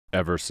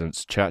Ever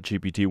since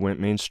ChatGPT went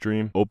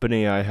mainstream,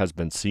 OpenAI has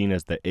been seen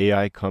as the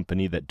AI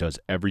company that does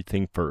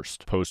everything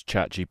first. Post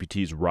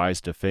ChatGPT's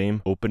rise to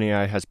fame,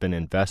 OpenAI has been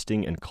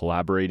investing and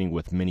collaborating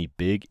with many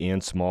big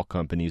and small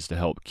companies to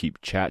help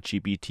keep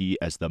ChatGPT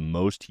as the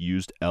most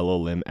used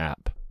LLM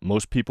app.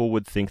 Most people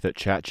would think that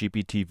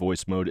ChatGPT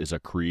voice mode is a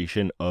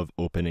creation of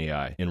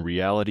OpenAI. In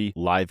reality,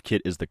 LiveKit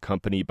is the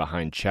company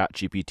behind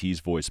ChatGPT's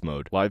voice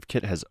mode.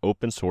 LiveKit has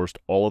open sourced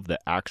all of the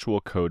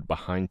actual code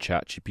behind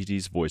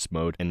ChatGPT's voice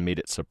mode and made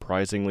it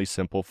surprisingly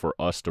simple for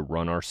us to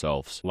run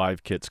ourselves.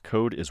 LiveKit's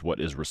code is what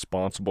is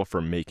responsible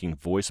for making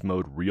voice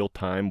mode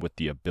real-time with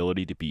the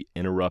ability to be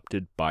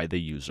interrupted by the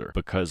user.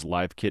 Because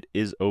LiveKit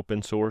is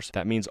open source,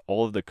 that means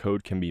all of the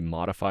code can be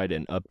modified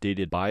and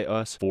updated by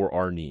us for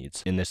our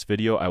needs. In this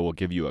video, I will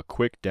give you a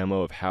quick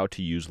demo of how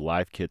to use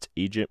LiveKit's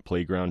agent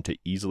playground to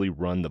easily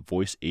run the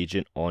voice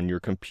agent on your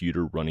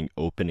computer running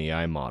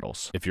OpenAI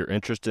models. If you're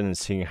interested in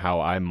seeing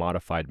how I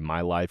modified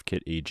my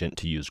LiveKit agent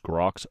to use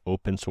Grok's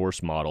open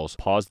source models,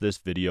 pause this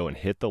video and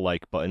hit the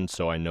like button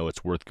so I know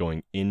it's worth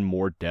going in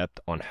more depth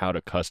on how to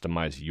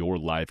customize your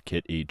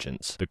LiveKit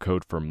agents. The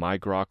code for my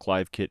Grok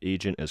LiveKit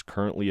agent is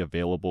currently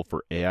available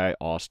for AI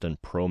Austin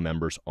Pro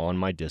members on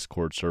my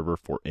Discord server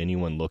for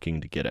anyone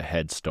looking to get a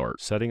head start.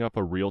 Setting up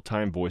a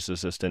real-time voice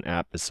assistant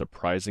app is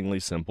surprisingly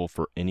simple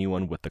for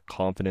anyone with the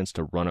confidence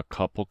to run a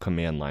couple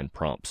command line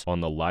prompts. On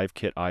the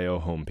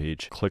LiveKit.io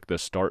homepage, click the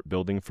Start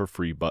Building for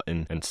Free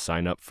button and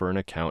sign up for an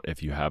account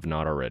if you have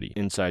not already.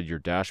 Inside your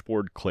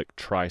dashboard, click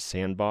Try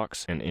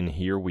Sandbox, and in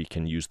here we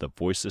can use the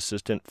voice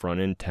assistant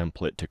front-end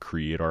template to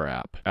create our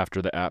app.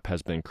 After the app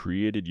has been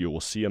created, you will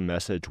see a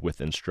message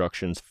with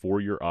instructions for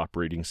your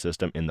operating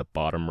system in the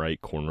bottom right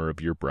corner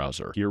of your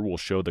browser. Here we'll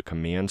show the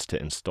commands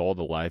to install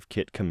the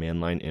LiveKit command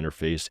line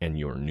interface and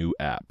your new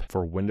app.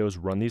 For Windows,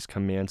 run these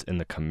commands in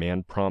the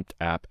Command Prompt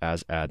app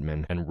as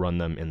admin and run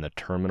them in the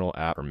Terminal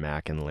app for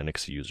Mac and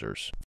Linux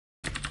users.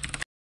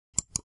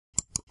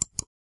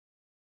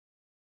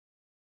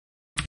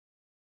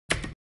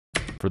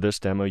 For this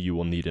demo, you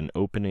will need an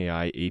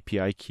OpenAI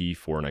API key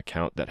for an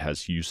account that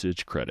has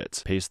usage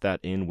credits. Paste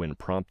that in when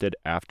prompted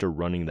after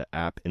running the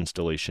app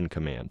installation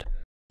command.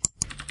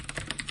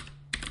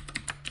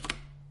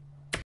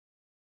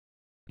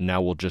 Now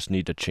we'll just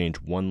need to change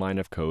one line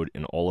of code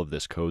in all of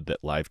this code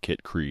that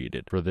LiveKit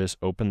created. For this,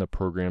 open the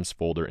Programs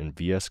folder in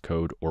VS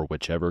Code or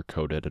whichever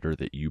code editor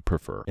that you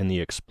prefer. In the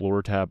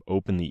Explorer tab,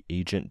 open the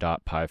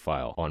agent.py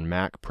file. On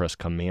Mac, press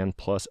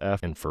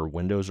Command+F, and for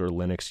Windows or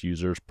Linux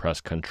users, press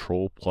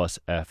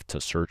Control+F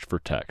to search for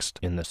text.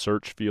 In the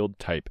search field,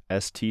 type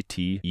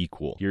STT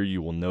equal. Here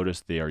you will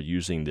notice they are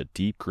using the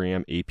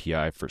DeepGram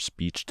API for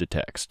speech to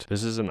text.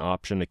 This is an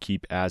option to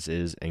keep as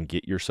is and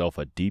get yourself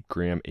a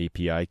DeepGram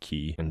API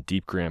key, and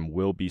DeepGram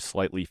will be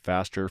slightly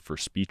faster for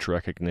speech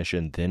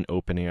recognition than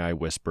OpenAI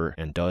Whisper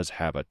and does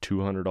have a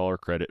 $200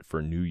 credit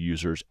for new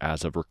users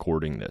as of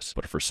recording this.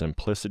 But for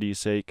simplicity's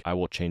sake, I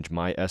will change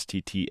my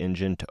STT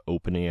engine to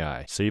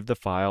OpenAI. Save the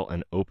file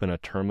and open a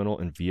terminal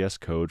in VS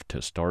Code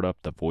to start up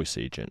the voice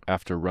agent.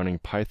 After running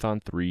Python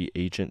 3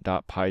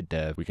 agent.py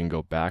dev, we can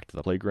go back to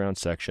the playground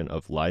section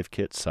of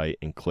LiveKit site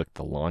and click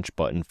the launch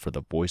button for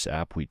the voice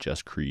app we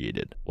just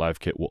created.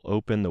 LiveKit will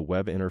open the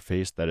web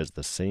interface that is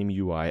the same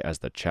UI as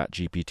the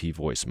ChatGPT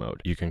voice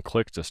mode. You can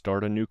click to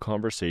start a new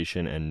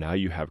conversation, and now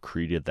you have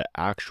created the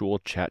actual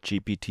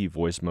ChatGPT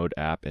voice mode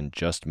app in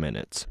just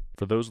minutes.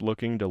 For those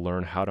looking to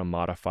learn how to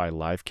modify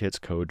LiveKit's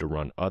code to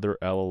run other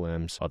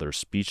LLMs, other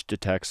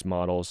speech-to-text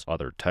models,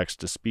 other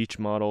text-to-speech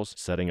models,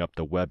 setting up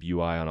the web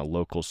UI on a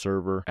local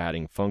server,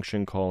 adding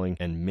function calling,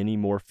 and many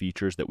more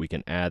features that we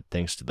can add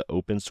thanks to the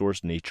open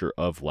source nature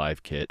of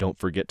LiveKit, don't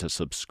forget to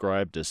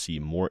subscribe to see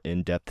more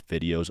in-depth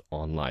videos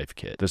on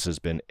LiveKit. This has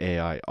been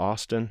AI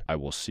Austin. I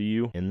will see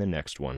you in the next one.